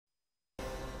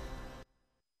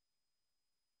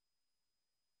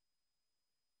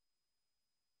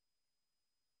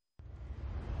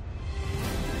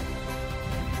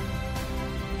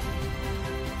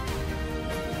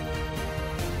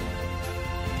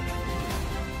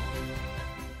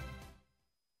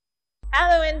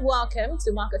Hello and welcome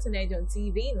to Marketing Edge on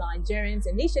TV, Nigerian's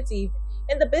initiative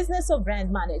in the business of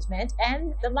brand management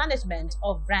and the management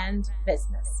of brand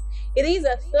business. It is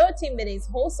a 30 minutes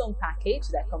wholesome package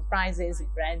that comprises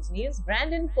brand news,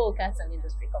 branding focus, and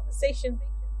industry conversation,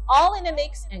 all in a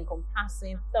mix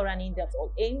encompassing thorough and in-depth,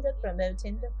 all aimed at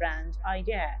promoting the brand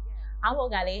idea.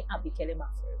 Awogale Abikele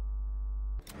Mafuru.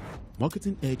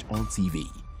 Marketing Edge on TV,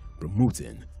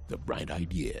 promoting the brand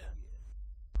idea.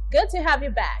 Good to have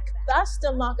you back. That's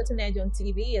the Marketing Edge on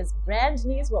TV is brand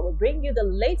news where we bring you the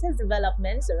latest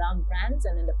developments around brands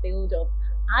and in the field of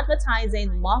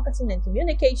advertising, marketing, and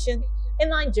communication in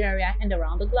Nigeria and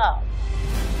around the globe.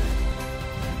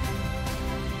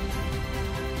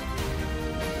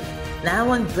 Now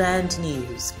on brand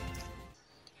news.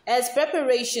 As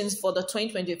preparations for the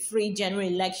 2023 general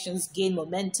elections gain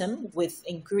momentum with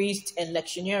increased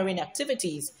electioneering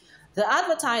activities, the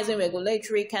Advertising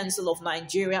Regulatory Council of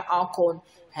Nigeria, ARCON,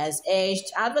 has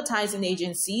urged advertising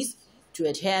agencies to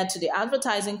adhere to the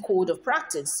Advertising Code of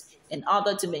Practice in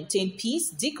order to maintain peace,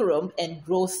 decorum, and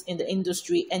growth in the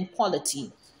industry and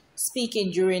quality.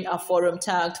 Speaking during a forum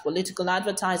tagged Political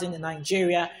Advertising in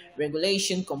Nigeria,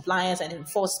 Regulation, Compliance, and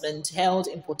Enforcement held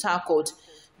in Port Harcourt,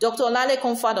 Dr.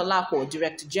 Olalekan Fadolapo,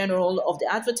 Director General of the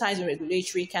Advertising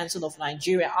Regulatory Council of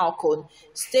Nigeria, ARCON,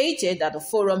 stated that the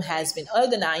forum has been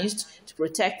organized to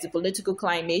protect the political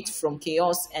climate from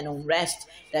chaos and unrest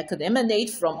that could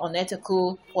emanate from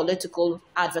unethical political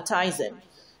advertising.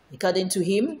 According to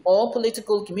him, all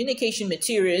political communication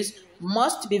materials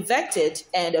must be vetted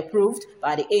and approved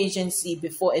by the agency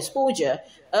before exposure.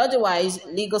 Otherwise,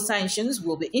 legal sanctions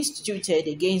will be instituted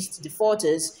against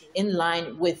defaulters in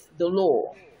line with the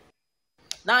law.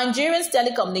 Nigeria's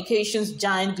telecommunications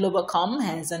giant Globacom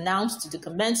has announced the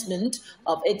commencement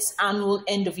of its annual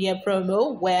end-of-year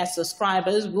promo where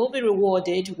subscribers will be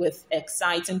rewarded with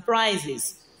exciting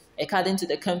prizes. According to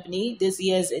the company, this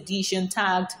year's edition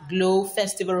tagged Glow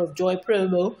Festival of Joy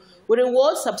promo will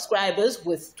reward subscribers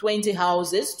with 20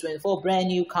 houses, 24 brand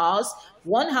new cars,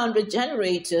 100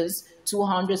 generators,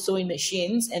 200 sewing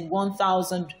machines, and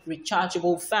 1,000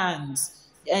 rechargeable fans.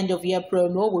 The end-of-year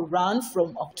promo will run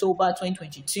from October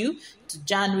 2022 to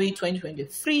January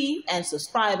 2023, and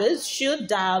subscribers should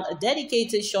dial a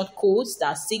dedicated short code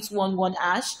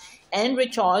 *611# and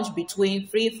recharge between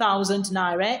 3,000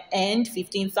 Naira and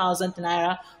 15,000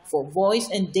 Naira for voice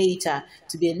and data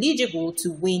to be eligible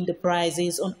to win the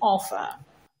prizes on offer.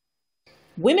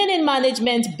 Women in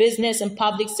Management, Business and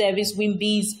Public Service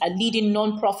WIMBIS, a leading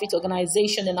non-profit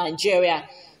organization in Nigeria,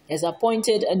 has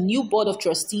appointed a new board of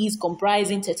trustees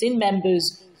comprising 13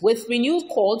 members with renewed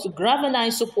call to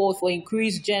galvanize support for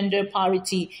increased gender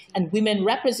parity and women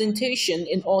representation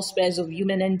in all spheres of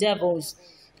human endeavors.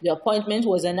 The appointment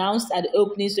was announced at the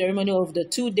opening ceremony of the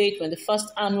two-day 21st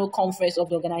annual conference of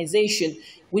the organization,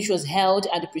 which was held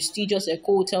at the prestigious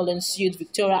Eco Hotel and Suites,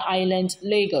 Victoria Island,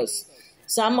 Lagos.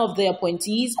 Some of the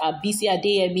appointees are BC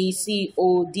Adeyemi, CEO,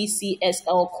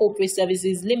 DCSL Corporate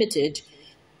Services Limited,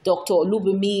 Dr.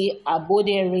 Olubumi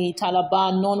Abodere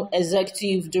Talaba,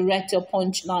 Non-Executive Director,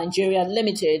 Punch Nigeria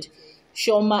Limited,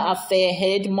 Shoma Affair,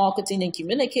 Head Marketing and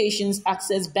Communications,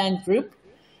 Access Bank Group,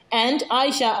 and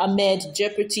Aisha Ahmed,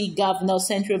 Deputy Governor,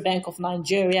 Central Bank of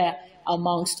Nigeria,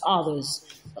 amongst others.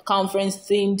 The conference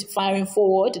themed Firing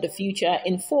Forward, the Future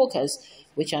in Focus,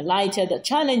 which highlighted the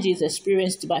challenges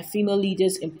experienced by female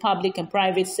leaders in public and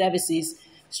private services,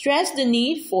 stressed the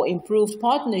need for improved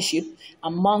partnership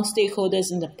among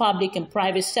stakeholders in the public and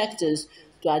private sectors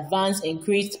to advance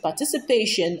increased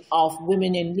participation of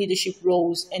women in leadership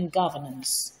roles and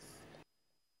governance.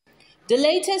 The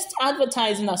latest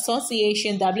Advertising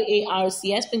Association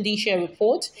WARC expenditure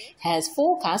report has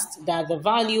forecast that the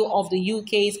value of the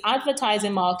UK's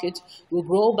advertising market will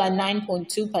grow by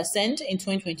 9.2% in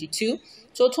 2022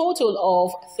 to a total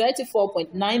of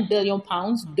 £34.9 billion,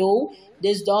 though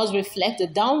this does reflect a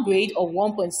downgrade of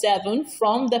 1.7%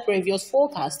 from the previous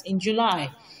forecast in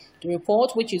July. The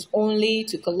report, which is only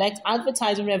to collect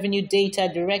advertising revenue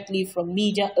data directly from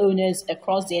media owners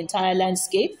across the entire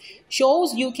landscape,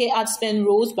 shows UK ad spend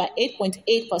rose by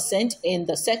 8.8% in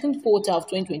the second quarter of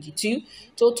 2022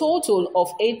 to a total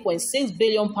of £8.6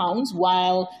 billion,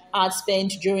 while ad spend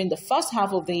during the first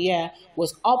half of the year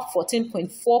was up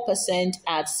 14.4%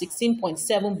 at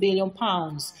 £16.7 billion.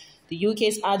 The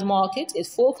UK's ad market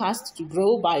is forecast to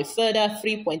grow by a further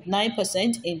 3.9%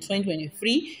 in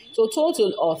 2023 to a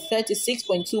total of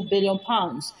 £36.2 billion.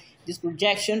 This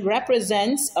projection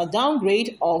represents a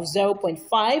downgrade of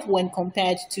 0.5 when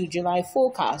compared to July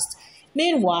forecast.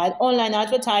 Meanwhile, online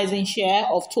advertising share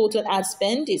of total ad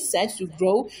spend is set to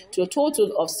grow to a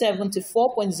total of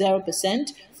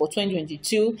 74.0% for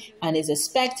 2022 and is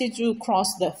expected to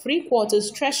cross the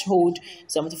three-quarters threshold,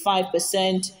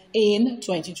 75% in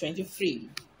 2023.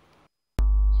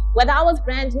 Well, that was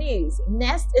brand news.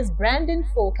 Next is branding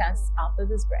focus after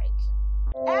this break.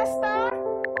 Esther,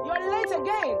 you're late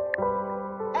again.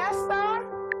 Esther?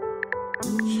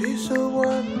 She's a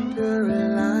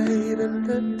wandering light in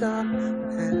the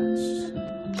darkness.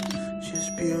 She's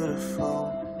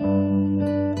beautiful.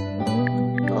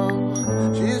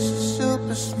 Oh, she's a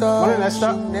superstar. Morning,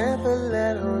 Esther. She never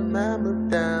let her mama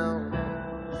down.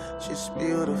 She's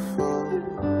beautiful.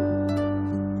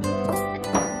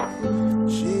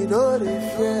 She know they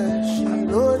fear. She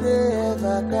know they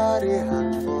ever got a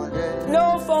hand for her.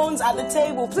 No phones at the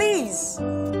table, please.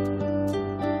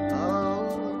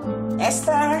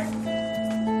 Esther.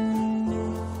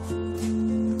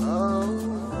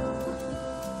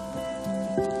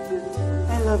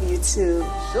 I love you too.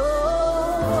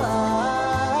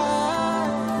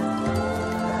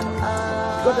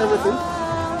 Got everything?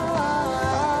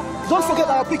 Don't forget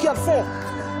I'll pick you at 4.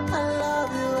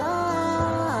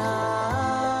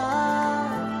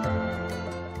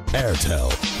 Airtel,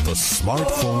 the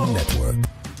smartphone network.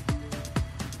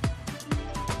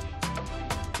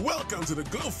 Welcome to the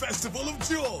Glow Festival of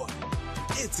Joy.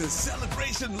 It's a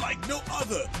celebration like no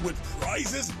other, with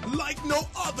prizes like no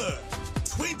other.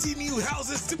 20 new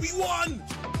houses to be won,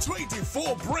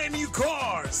 24 brand new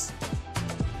cars,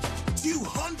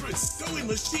 200 sewing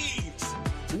machines,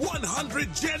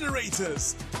 100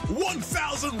 generators,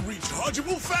 1,000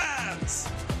 rechargeable fans.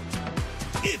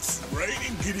 It's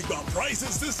raining Gidigba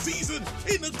prizes this season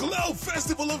in the Glow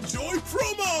Festival of Joy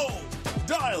promo.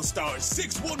 Dial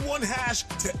 *611#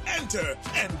 to enter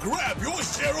and grab your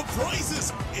share of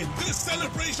prizes in this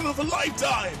celebration of a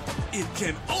lifetime. It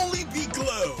can only be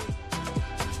Glow.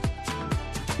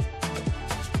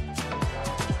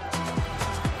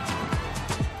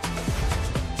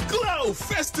 Glow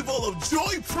Festival of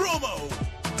Joy promo.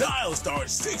 Dial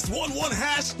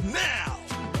 *611# now.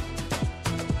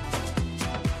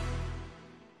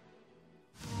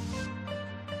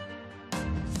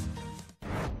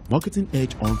 Marketing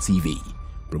Edge on TV,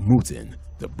 promoting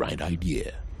the bright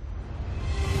idea.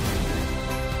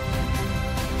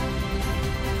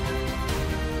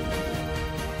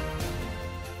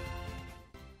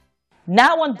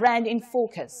 Now on Brand in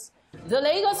Focus. The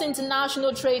Lagos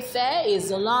International Trade Fair is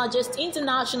the largest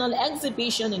international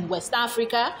exhibition in West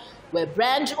Africa, where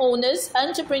brand owners,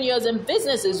 entrepreneurs, and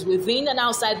businesses within and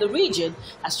outside the region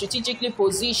are strategically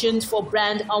positioned for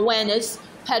brand awareness,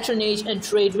 patronage, and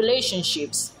trade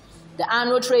relationships. The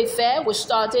annual trade fair, which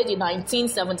started in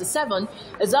 1977,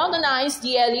 is organized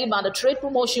yearly by the Trade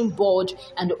Promotion Board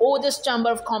and the oldest Chamber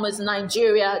of Commerce in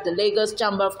Nigeria, the Lagos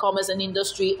Chamber of Commerce and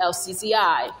Industry,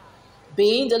 LCCI.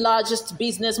 Being the largest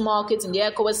business market in the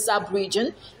ECOWAS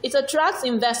sub-region, it attracts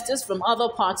investors from other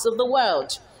parts of the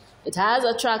world. It has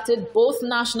attracted both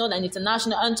national and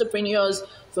international entrepreneurs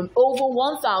from over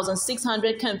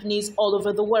 1,600 companies all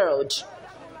over the world.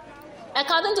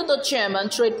 According to the Chairman,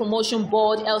 Trade Promotion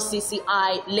Board,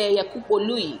 LCCI, Leia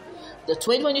Kupolui, the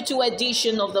 2022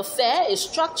 edition of the fair is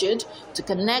structured to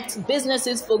connect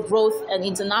businesses for growth and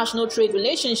international trade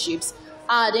relationships,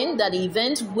 adding that the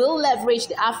event will leverage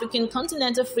the African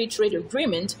Continental Free Trade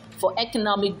Agreement for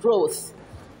economic growth.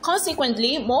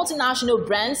 Consequently, multinational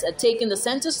brands are taking the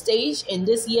center stage in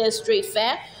this year's trade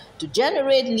fair to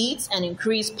generate leads and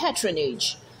increase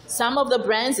patronage. Some of the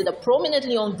brands that are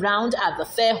prominently on ground at the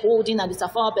fair holding at the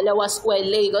Tafawa Balewa Square,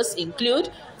 Lagos, include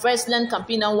Freshland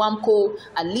Campina Wamco,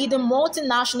 a leading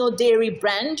multinational dairy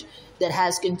brand that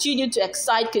has continued to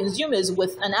excite consumers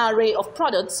with an array of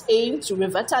products aimed to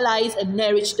revitalize and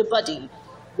nourish the body.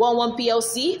 11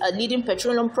 PLC, a leading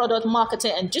petroleum product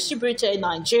marketer and distributor in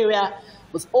Nigeria,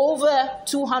 with over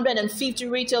 250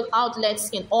 retail outlets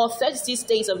in all 30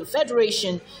 states of the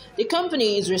Federation, the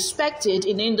company is respected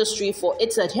in the industry for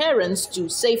its adherence to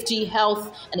safety,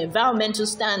 health, and environmental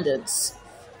standards.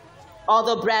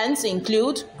 Other brands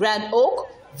include Grand Oak,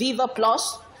 Viva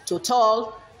Plus,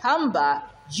 Total, Hamba,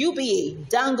 UBA,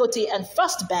 Dangote, and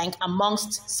First Bank,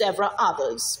 amongst several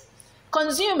others.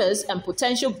 Consumers and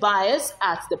potential buyers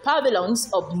at the pavilions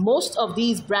of most of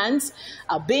these brands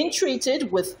are being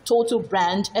treated with total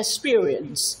brand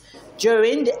experience.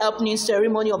 During the opening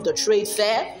ceremony of the trade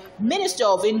fair, Minister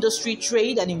of Industry,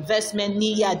 Trade and Investment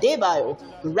Niyi Adebayo,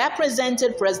 who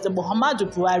represented President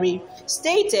Muhammadu Buhari,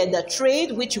 stated that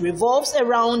trade, which revolves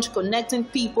around connecting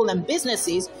people and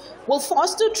businesses, will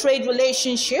foster trade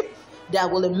relationship, that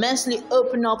will immensely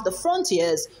open up the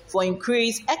frontiers for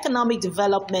increased economic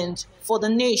development for the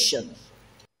nation.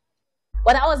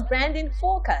 But that was Branding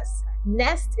Focus.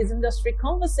 Next is Industry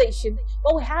Conversation,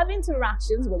 where we have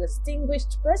interactions with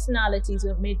distinguished personalities who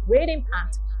have made great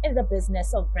impact in the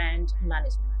business of brand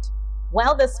management.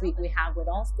 Well, this week we have with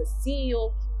us the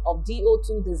CEO of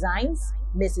DO.II Designs,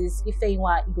 Mrs.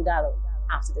 IFEYINWA IGHODALO,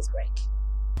 after this break.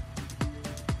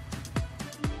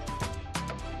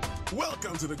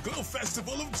 Welcome to the Glow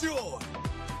Festival of Joy.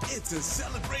 It's a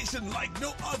celebration like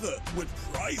no other, with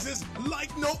prizes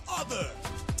like no other.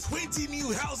 20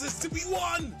 new houses to be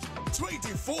won,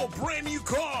 24 brand new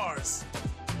cars,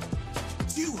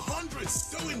 200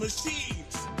 sewing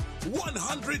machines,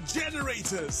 100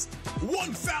 generators,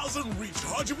 1,000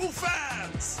 rechargeable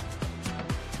fans.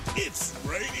 It's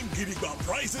raining Gidigba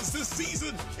prizes this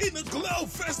season in the Glow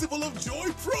Festival of Joy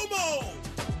promo.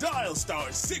 Dial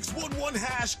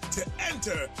 *611# to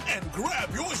enter and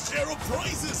grab your share of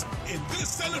prizes in this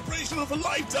celebration of a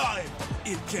lifetime.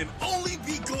 It can only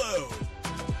be Glow.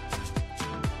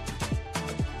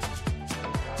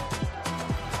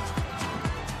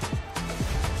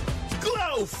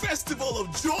 Glow Festival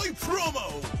of Joy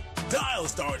promo. Dial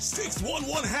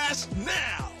 *611#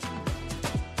 now.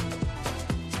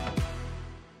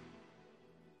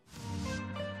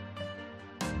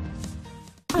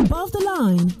 Above the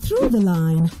line, through the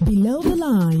line, below the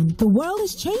line. The world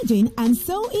is changing and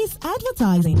so is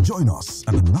advertising. Join us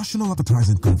at the National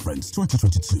Advertising Conference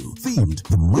 2022, themed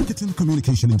The Marketing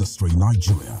Communication Industry in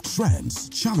Nigeria, Trends,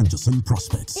 Challenges and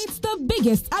Prospects. It's the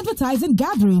biggest advertising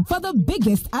gathering for the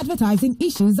biggest advertising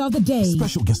issues of the day.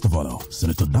 Special guest of honor,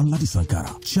 Senator Danladi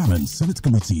Sankara, Chairman, Senate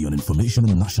Committee on Information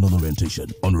and National Orientation.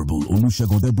 Honorable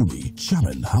Olusegun Debumi,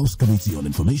 Chairman, House Committee on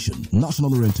Information,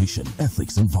 National Orientation,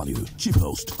 Ethics and Value. Chief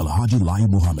Host, Alhaji Lai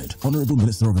Mohammed, Honorable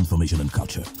Minister of Information and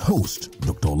Culture. Host,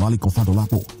 Dr. Olaliko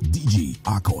Fadolapo, DG,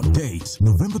 ACON. Date,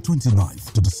 November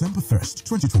 29th to December 1st,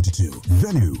 2022.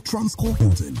 Venue, Transcorp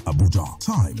Hilton, Abuja.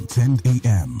 Time, 10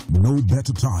 a.m. No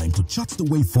better time to chart the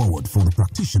way forward for the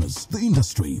practitioners, the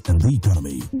industry, and the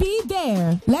economy. Be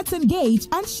there. Let's engage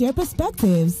and share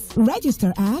perspectives.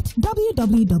 Register at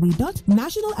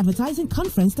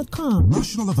www.nationaladvertisingconference.com.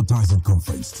 National Advertising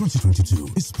Conference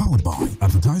 2022 is powered by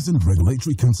Advertising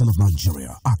Regulatory Council of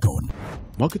Nigeria, ACON.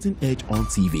 Marketing Edge on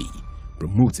TV,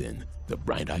 promoting the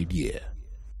bright idea.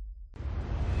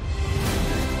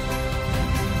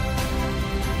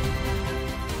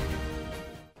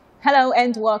 Hello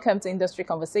and welcome to Industry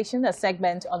Conversation, a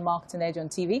segment on Marketing Edge on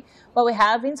TV, where we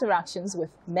have interactions with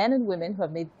men and women who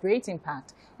have made great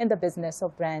impact in the business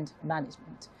of brand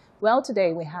management. Well,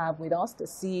 today we have with us the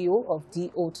CEO of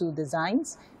DO.II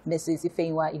Designs, Mrs.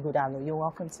 IFEYINWA IGHODALO. You're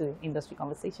welcome to Industry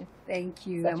Conversation. Thank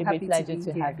you. Such a great pleasure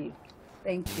to have you.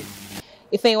 Thank you.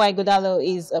 IFEYINWA IGHODALO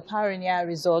is a pioneer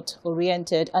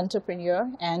resort-oriented entrepreneur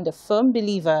and a firm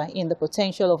believer in the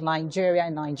potential of Nigeria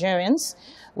and Nigerians.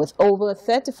 With over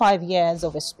 35 years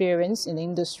of experience in the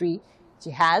industry, she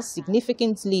has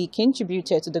significantly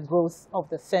contributed to the growth of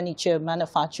the furniture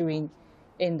manufacturing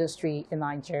industry in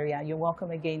Nigeria. You're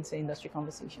welcome again to Industry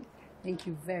Conversation. Thank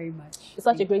you very much. It's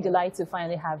such a great delight to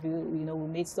finally have you. You know, we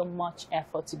made so much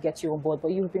effort to get you on board, but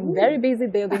you've been very busy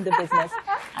building the business,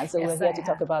 and so we're here to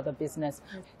talk about the business.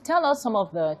 Tell us some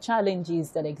of the challenges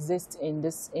that exist in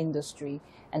this industry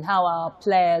and how our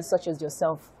players such as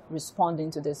yourself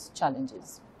responding to these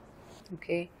challenges.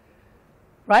 Okay.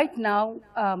 Right now,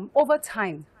 over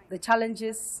time, the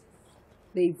challenges,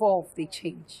 they evolve, they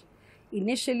change.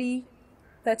 Initially,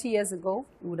 30 years ago,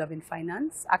 it would have been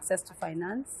finance, access to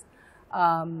finance,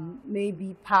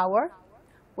 maybe power.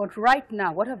 But right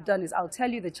now, what I've done is I'll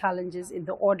tell you the challenges in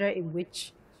the order in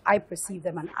which I perceive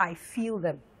them and I feel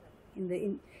them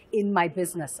in my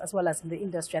business as well as in the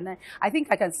industry. And I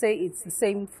think I can say it's the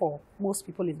same for most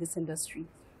people in this industry.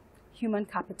 Human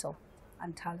capital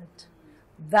and talent.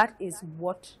 That is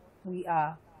what we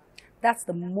are. That's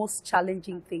the most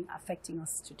challenging thing affecting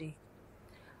us today.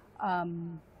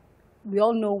 We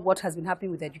all know what has been happening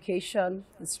with education,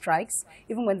 the strikes.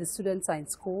 Even when the students are in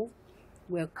school,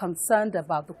 we're concerned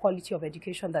about the quality of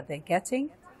education that they're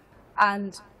getting.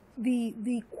 And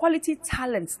the quality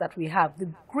talents that we have, the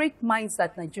great minds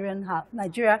that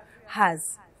Nigeria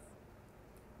has,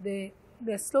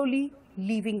 they're slowly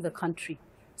leaving the country.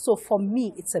 So for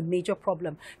me, it's a major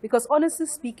problem. Because honestly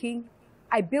speaking,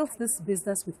 I built this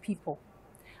business with people.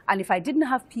 And if I didn't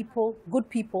have people, good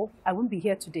people, I wouldn't be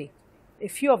here today. A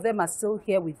few of them are still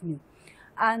here with me.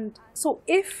 And so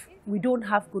if we don't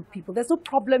have good people, there's no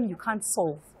problem you can't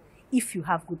solve if you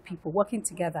have good people working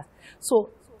together.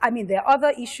 So, I mean, there are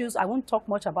other issues. I won't talk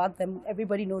much about them.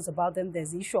 Everybody knows about them.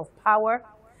 There's the issue of power.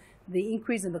 the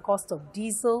increase in the cost of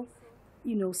diesel,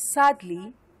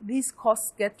 sadly, these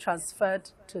costs get transferred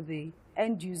to the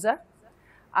end user,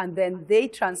 and then they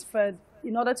transfer,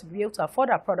 in order to be able to afford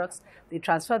our products, they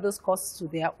transfer those costs to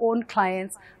their own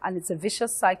clients, and it's a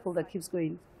vicious cycle that keeps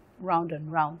going round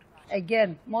and round.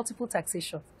 Again, multiple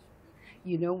taxation.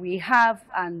 We have,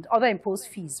 and other imposed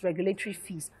fees, regulatory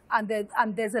fees, and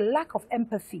there's a lack of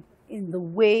empathy in the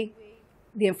way,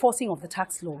 the enforcing of the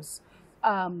tax laws.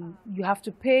 You have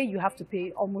to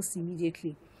pay almost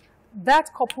immediately.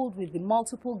 That, coupled with the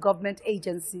multiple government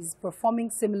agencies performing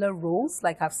similar roles,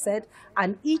 like I've said,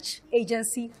 and each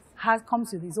agency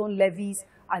comes with its own levies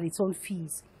and its own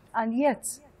fees. And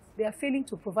yet, they are failing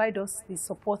to provide us the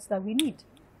support that we need.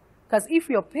 Because if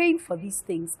you're paying for these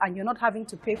things and you're not having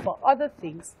to pay for other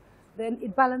things, then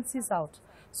it balances out.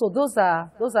 So those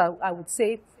are, I would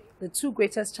say, the two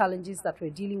greatest challenges that we're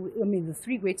dealing with. The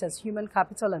three greatest: human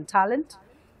capital and talent,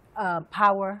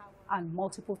 power, and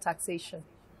multiple taxation.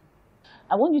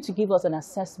 I want you to give us an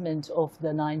assessment of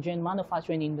the Nigerian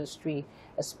manufacturing industry,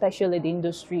 especially the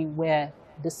industry where,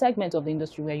 the segment of the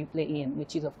industry where you play in,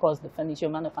 which is, of course, the furniture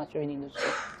manufacturing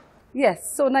industry.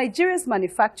 Yes, so Nigeria's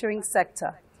manufacturing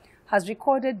sector has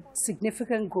recorded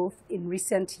significant growth in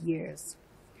recent years.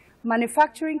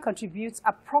 Manufacturing contributes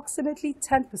approximately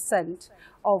 10%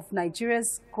 of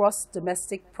Nigeria's gross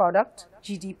domestic product,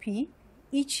 GDP,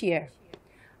 each year.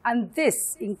 And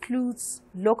this includes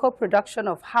local production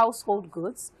of household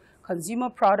goods,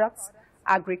 consumer products,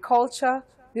 agriculture,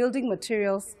 building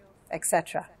materials,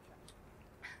 etc.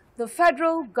 The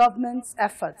federal government's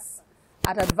efforts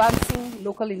at advancing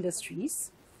local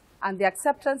industries and the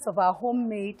acceptance of our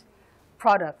homemade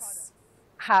products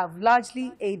have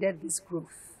largely aided this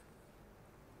growth.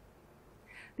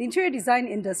 The interior design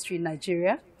industry in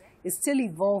Nigeria is still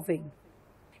evolving.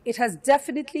 It has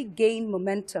definitely gained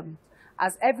momentum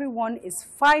as everyone is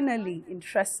finally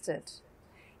interested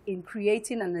in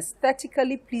creating an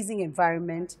aesthetically pleasing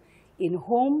environment in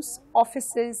homes,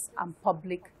 offices, and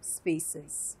public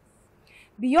spaces.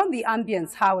 Beyond the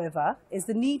ambience, however, is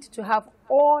the need to have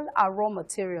all our raw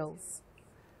materials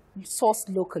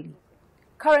sourced locally.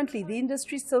 Currently, the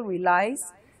industry still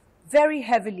relies very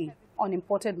heavily on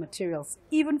imported materials,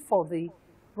 even for the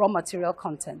raw material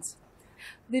content.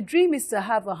 The dream is to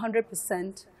have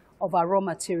 100% of our raw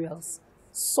materials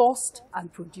sourced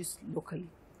and produced locally.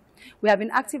 We have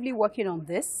been actively working on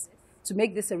this to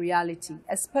make this a reality,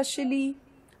 especially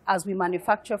as we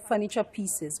manufacture furniture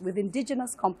pieces with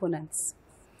indigenous components,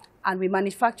 and we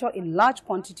manufacture in large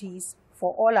quantities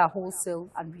for all our wholesale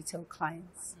and retail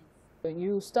clients.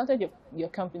 You started your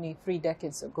company 3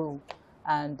 decades ago,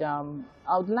 and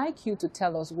I would like you to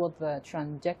tell us what the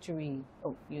trajectory,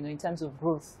 in terms of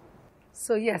growth.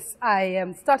 So yes,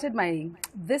 I started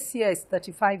this year is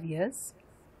 35 years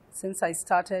since I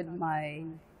started my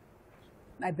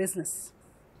business.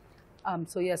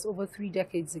 So yes, over 3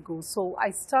 decades ago. So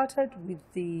I started with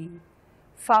the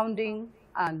founding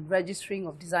and registering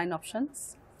of Design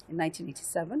Options in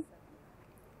 1987.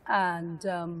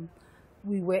 And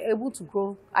we were able to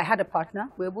grow. I had a partner.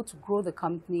 We were able to grow the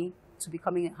company to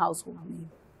becoming a household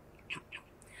name.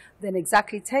 Then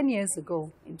exactly 10 years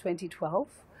ago, in 2012,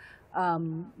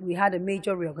 we had a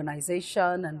major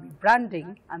reorganization and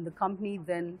rebranding, and the company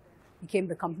then became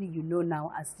the company you know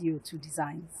now as DO.II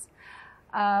Designs.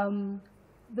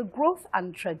 The growth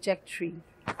and trajectory,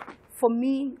 for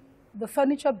me, the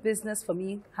furniture business for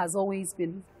me has always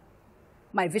been,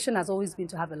 my vision has always been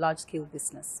to have a large-scale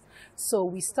business. So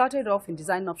we started off in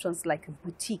Design Options like a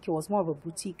boutique. It was more of a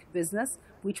boutique business,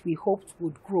 which we hoped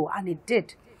would grow, and it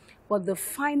did. But the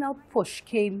final push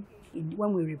came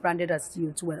when we rebranded as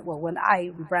DO.II, when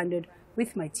I rebranded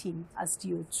with my team as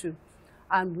DO.II.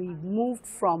 And we moved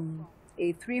from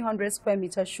a 300 square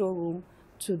meter showroom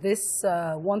to this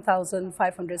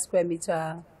 1,500 square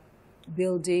meter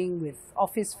building with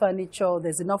office furniture.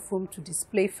 There's enough room to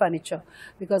display furniture,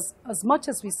 because as much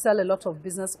as we sell a lot of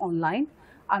business online,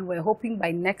 and we're hoping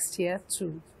by next year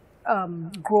to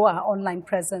grow our online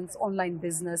presence, online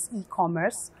business,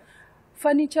 e-commerce,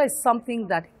 furniture is something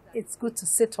that it's good to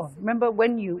sit on. Remember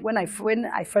when I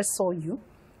first saw you,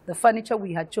 the furniture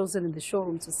we had chosen in the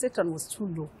showroom to sit on was too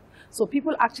low. So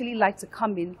people actually like to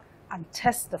come in and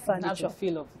test the furniture. Have a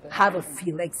feel of it. Have a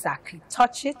feel, exactly.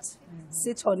 Touch it,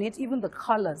 sit on it, even the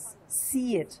colors,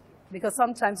 see it. Because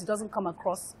sometimes it doesn't come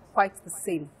across quite the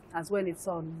same as when it's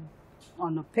on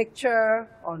a picture,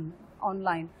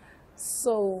 online.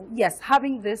 So yes,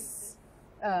 having this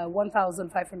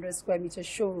 1,500 square meter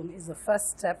showroom is the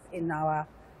first step in our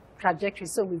trajectory.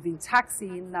 So we've been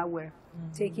taxiing, now we're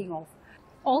taking off.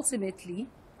 Ultimately,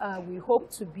 we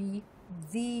hope to be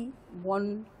the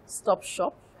one-stop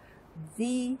shop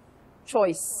the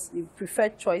choice, the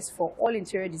preferred choice for all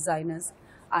interior designers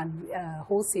and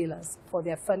wholesalers for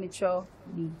their furniture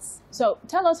needs. So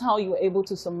tell us how you were able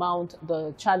to surmount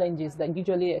the challenges that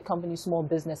usually accompany small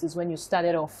businesses when you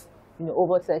started off,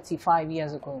 over 35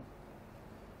 years ago.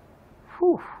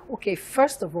 Whew. Okay,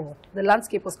 first of all, the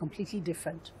landscape was completely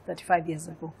different 35 years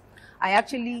ago. I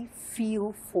actually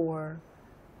feel for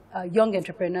young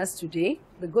entrepreneurs today.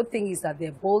 The good thing is that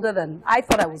they're bolder than, I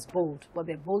thought I was bold, but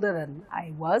they're bolder than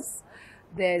I was.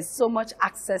 There's so much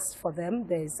access for them.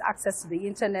 There's access to the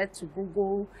internet, to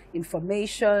Google,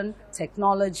 information,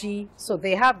 technology. So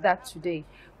they have that today.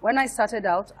 When I started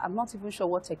out, I'm not even sure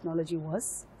what technology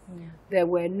was. There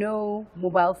were no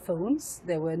mobile phones.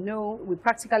 We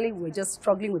practically were just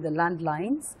struggling with the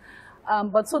landlines.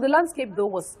 But so the landscape, though,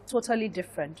 was totally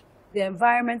different. The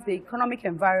environment, the economic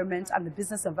environment and the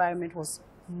business environment was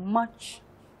much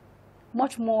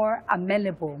more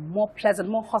amenable, more pleasant,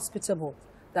 more hospitable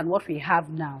than what we have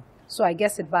now. So I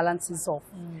guess it balances off.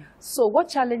 So what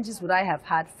challenges would I have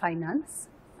had? Finance.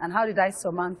 And how did I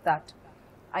surmount that?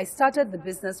 I started the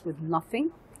business with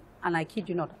nothing. And I kid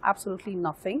you not, absolutely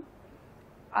nothing.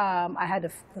 I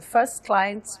had the first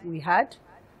client we had,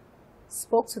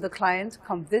 spoke to the client,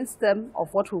 convinced them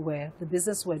of what the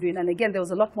business we're doing. And again, there was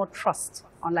a lot more trust,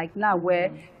 unlike now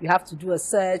where you have to do a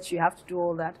search, you have to do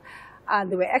all that.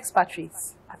 And they were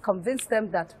expatriates. I convinced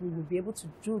them that we would be able to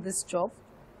do this job.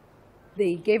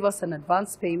 They gave us an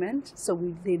advance payment.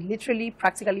 So they literally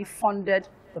practically funded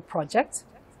the project.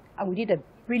 And we did a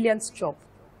brilliant job.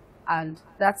 And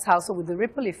that's how, so with the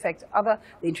ripple effect,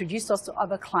 they introduced us to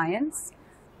other clients,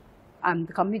 and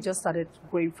the company just started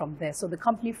growing from there. So the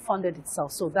company funded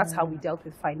itself. So that's how we dealt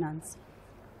with finance.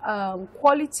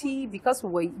 Quality, because we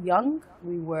were young,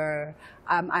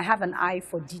 I have an eye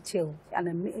for detail.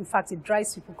 And in fact, it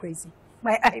drives people crazy.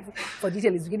 My eye for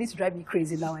detail is beginning to drive me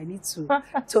crazy now. I need to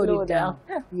tone it down.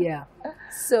 Yeah.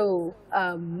 So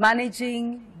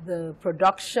managing the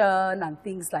production and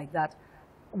things like that,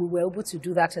 we were able to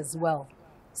do that as well.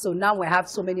 So now we have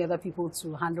so many other people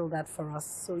to handle that for us.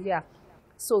 So yeah.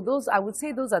 So I would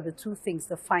say those are the two things,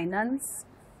 the finance,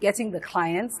 getting the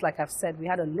clients. Like I've said, we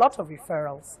had a lot of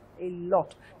referrals, a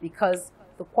lot, because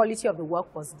the quality of the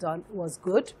work was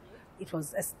good. It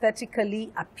was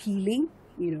aesthetically appealing,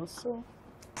 so.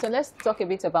 So let's talk a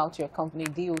bit about your company,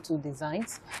 DO.II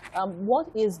Designs. What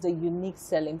is the unique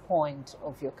selling point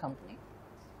of your company?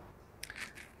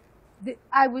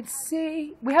 I would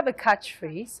say we have a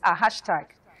catchphrase, a hashtag.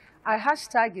 Our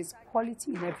hashtag is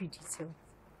quality in every detail.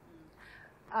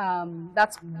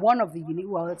 That's one of the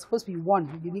it's supposed to be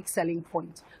one unique selling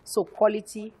point. So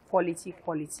quality, quality,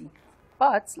 quality.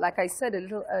 But like I said a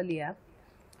little earlier,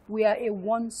 we are a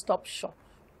one-stop shop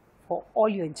for all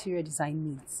your interior design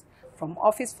needs. From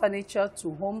office furniture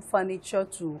to home furniture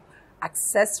to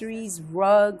accessories,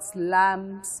 rugs,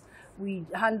 lamps. We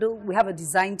have a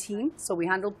design team, so we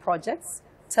handle projects,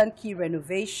 turnkey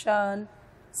renovation,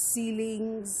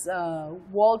 ceilings,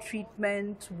 wall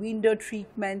treatment, window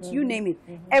treatment, you name it.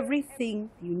 Everything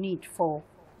you need for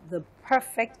the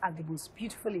perfect and the most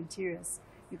beautiful interiors,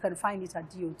 you can find it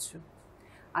at DO.II.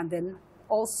 And then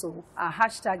also, our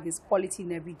hashtag is quality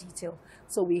in every detail.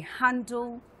 So we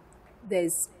handle,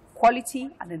 there's quality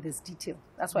and then there's detail.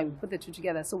 That's why we put the two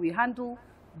together. So we handle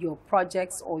your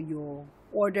projects or your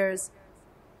orders.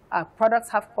 Our products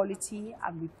have quality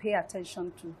and we pay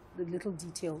attention to the little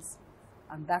details.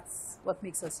 And that's what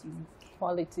makes us unique.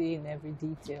 Quality in every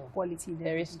detail. Quality in every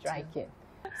Very detail. striking.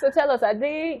 So tell us, are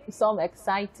there some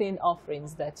exciting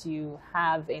offerings that you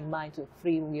have in mind to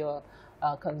thrill your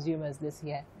consumers this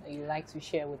year that you'd like to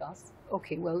share with us?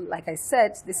 Okay, well, like I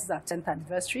said, this is our 10th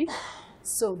anniversary.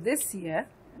 So this year,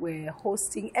 we're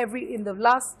hosting in the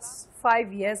last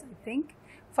 5 years, I think,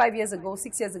 6 years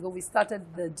ago, we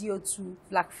started the DO.II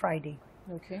Black Friday.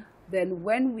 Okay. Then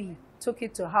when we took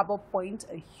it to Harbour Point,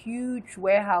 a huge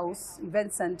warehouse,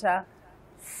 event center,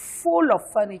 full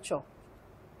of furniture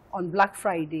on Black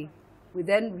Friday, we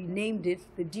then renamed it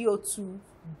the DO.II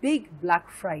Big Black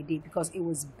Friday because it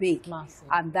was big. Massive.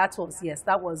 And that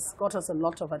got us a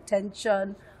lot of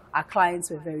attention. Our clients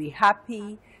were very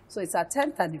happy. So it's our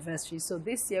 10th anniversary. So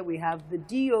this year we have the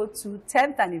DO.II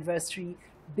 10th anniversary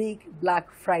Big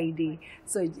Black Friday.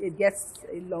 So it gets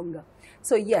longer.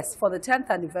 So yes, for the 10th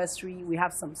anniversary, we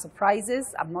have some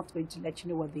surprises. I'm not going to let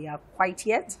you know what they are quite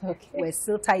yet. Okay. We're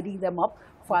still tidying them up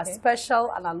for our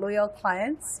special and our loyal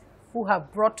clients who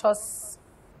have brought us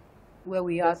where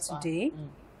we are today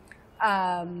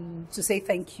to say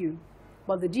thank you.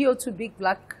 But the DO.II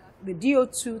the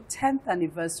DO.II 10th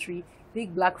anniversary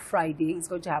Big Black Friday is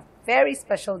going to have very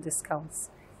special discounts,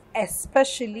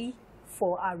 especially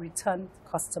for our return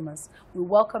customers. We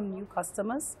welcome new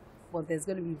customers, but there's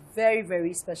going to be very,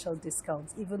 very special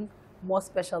discounts, even more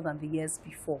special than the years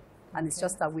before. And it's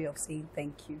just a way of saying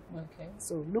thank you. Okay.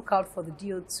 So look out for the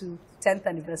DO.II 10th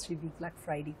anniversary Big Black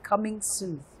Friday coming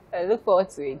soon. I look forward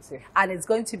to it too. And it's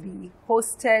going to be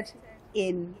hosted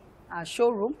in our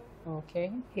showroom.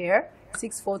 Okay. Here,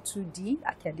 642D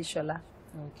Akadishola.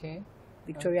 Okay.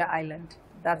 Victoria Island.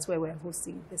 That's where we're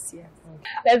hosting this year. Okay.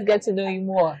 Let's get to know you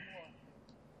more.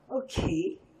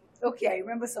 Okay. I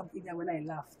remember something that when I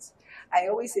laughed, I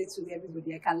always say to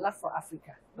everybody, I can laugh for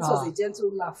Africa. This was a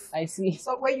gentle laugh. I see.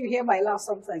 So when you hear my laugh,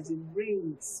 sometimes it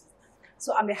rings.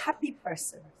 So I'm a happy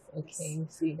person. Okay, you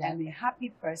see that. I'm a happy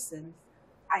person.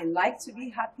 I like to be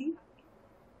happy.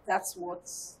 That's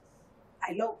what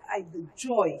I love. The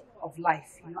joy of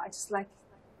life. I just like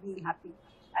being happy.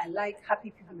 I like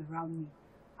happy people around me.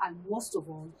 And most of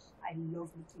all, I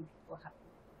love making people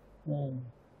happy.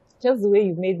 Just the way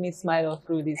you've made me smile all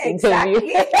through this interview.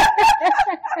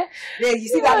 Yeah, you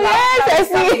see that?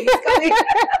 Yes, I see.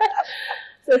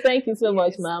 So thank you so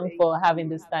much, ma'am, for having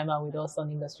this time out with us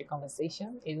on Industry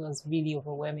Conversation. It was really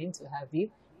overwhelming to have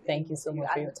you. Thank you so much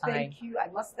for your time. Thank you. I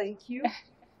must thank you.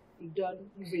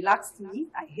 You've relaxed me.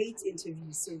 I hate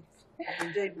interviews, so I've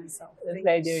enjoyed myself. The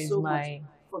pleasure is mine.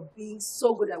 For being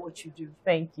so good at what you do.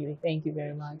 Thank you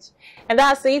very much. And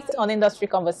that's it on Industry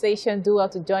Conversation. Do well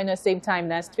to join us same time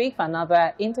next week for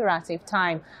another interactive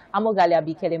time. I'm Ogali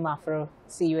Abikele Mafro.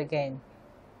 See you again.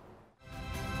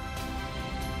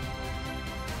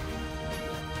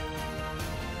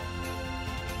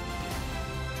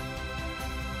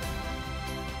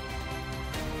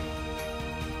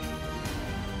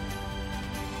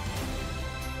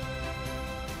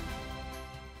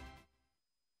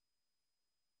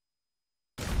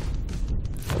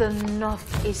 The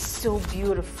north is so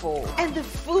beautiful. And the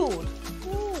food,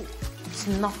 it's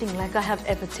nothing like I have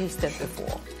ever tasted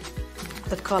before.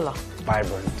 The color.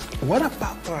 Vibrant. What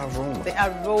about the aroma? The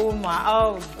aroma,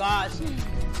 oh gosh.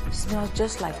 It smells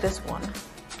just like this one.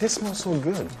 This smells so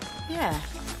good. Yeah.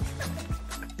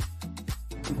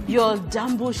 Your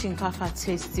Dambo Shinkafa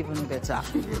tastes even better.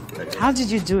 How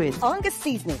did you do it? Onga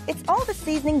seasoning. It's all the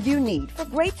seasoning you need for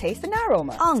great taste and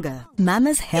aroma. Onga,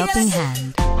 Mama's helping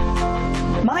hand.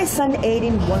 My son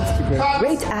Aiden wants to be a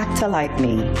great actor like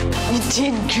me. You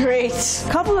did great. A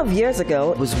couple of years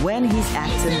ago was when his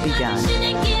acting began.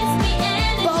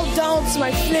 Bow down to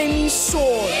my flaming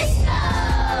sword.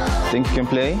 Think you can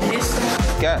play?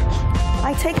 Catch.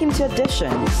 I take him to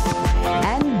auditions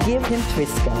and give him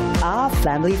Twisco, our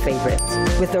family favorite.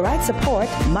 With the right support,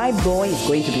 my boy is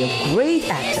going to be a great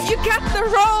actor. You got the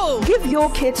role! Give your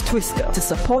kids Twisco to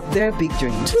support their big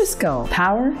dreams. Twisco,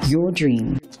 power your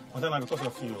dream.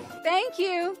 Thank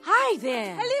you. Hi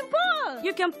there. Hello,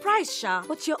 you can price shop,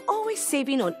 but you're always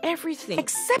saving on everything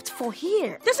except for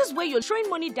here. This is where you're throwing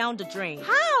money down the drain.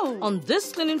 How? On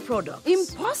this cleaning product.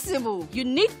 Impossible. You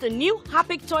need the new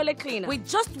Harpic toilet cleaner. With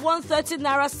just 130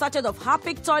 naira sachet of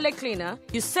Harpic toilet cleaner,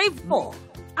 you save more.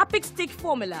 Harpic stick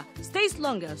formula stays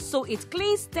longer, so it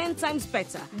cleans 10 times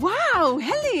better. Wow,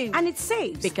 Helen! And it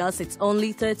saves because it's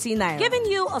only 30 naira, giving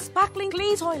you a sparkling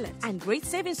clean toilet and great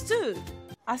savings too.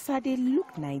 As I dey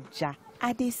look Naija,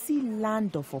 I dey see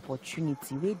land of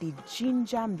opportunity where they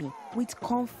ginger me with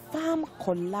confirmed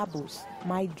collabos.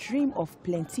 My dream of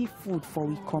plenty food for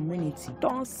we community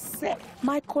don't set.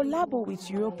 My collabo with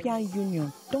European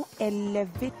Union don't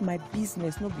elevate my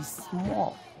business, no be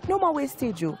small. No more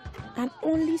wastage, and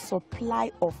only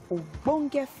supply of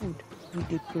ogbonge food we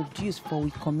dey produce for we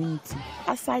community.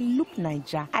 As I look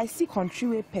Naija, I see country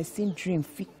where person dream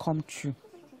fit come true.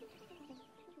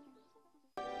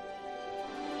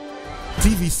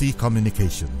 TVC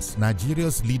Communications,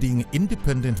 Nigeria's leading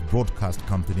independent broadcast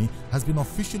company, has been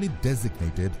officially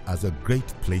designated as a great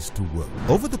place to work.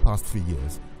 Over the past few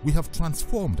years, we have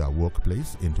transformed our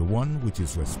workplace into one which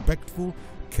is respectful,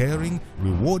 caring,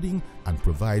 rewarding, and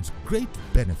provides great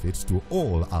benefits to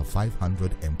all our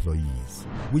 500 employees.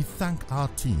 We thank our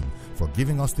team for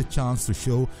giving us the chance to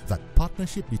show that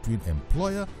partnership between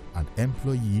employer and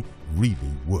employee really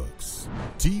works.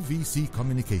 TVC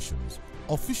Communications,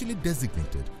 officially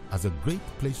designated as a great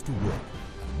place to work,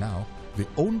 and now the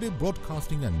only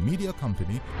broadcasting and media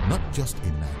company, not just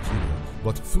in Nigeria,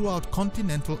 but throughout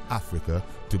continental Africa,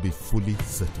 to be fully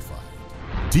certified.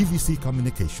 TVC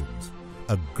Communications,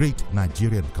 a great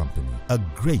Nigerian company, a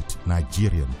great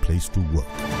Nigerian place to work.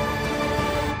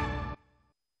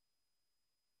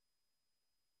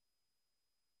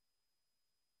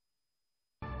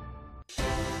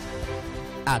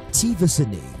 At TVC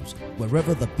News,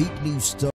 wherever the big news starts.